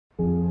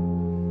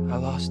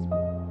I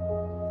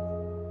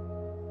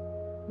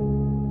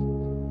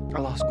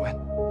lost Gwen.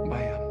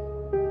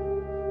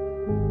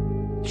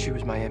 She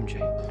was my MJ.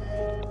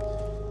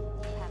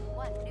 Have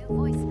one new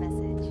voice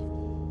message.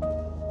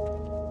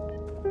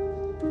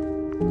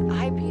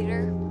 Hi,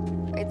 Peter.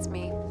 It's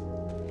me.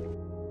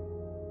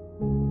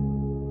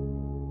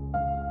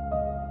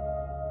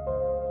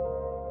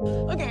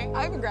 Okay,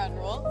 I have a ground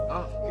rule.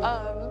 Oh,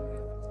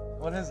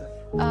 what is it?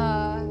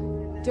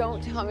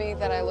 Don't tell me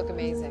that I look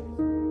amazing.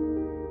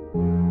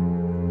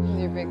 With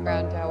your big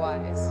brown doe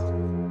eyes.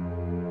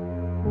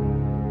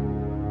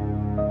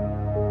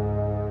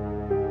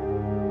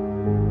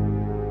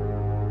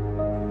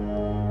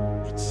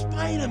 It's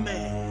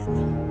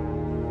Spider-Man.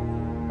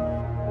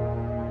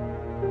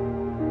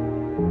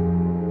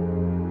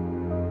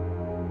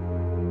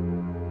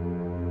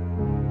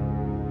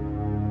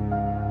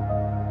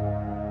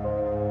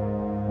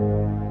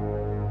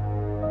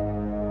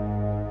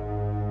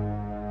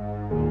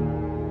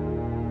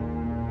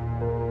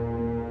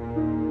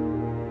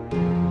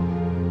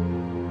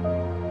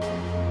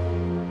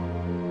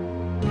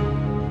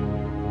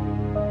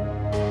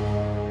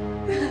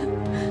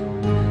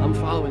 I'm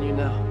following you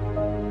now.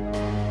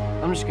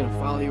 I'm just gonna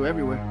follow you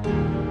everywhere.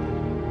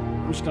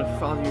 I'm just gonna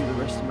follow you the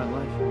rest of my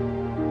life.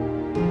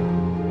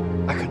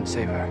 I couldn't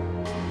save her.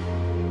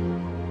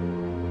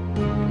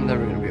 I'm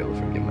never gonna be able to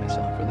forgive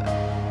myself for that.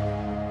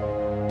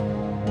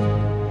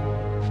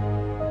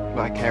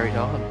 But I carried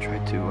on,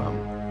 tried to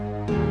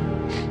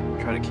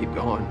keep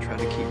going, try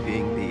to keep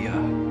being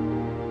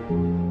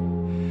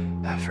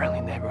that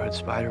friendly neighborhood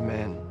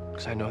Spider-Man,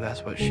 because I know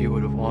that's what she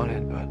would have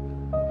wanted, but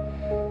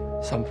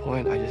at some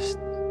point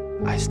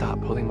I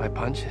stopped pulling my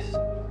punches.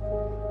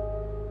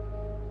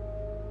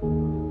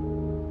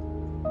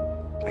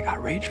 I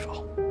got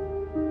rageful.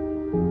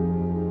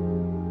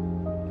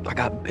 I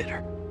got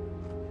bitter.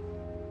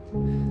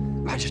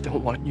 I just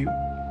don't want you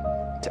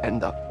to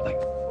end up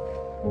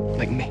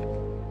like me.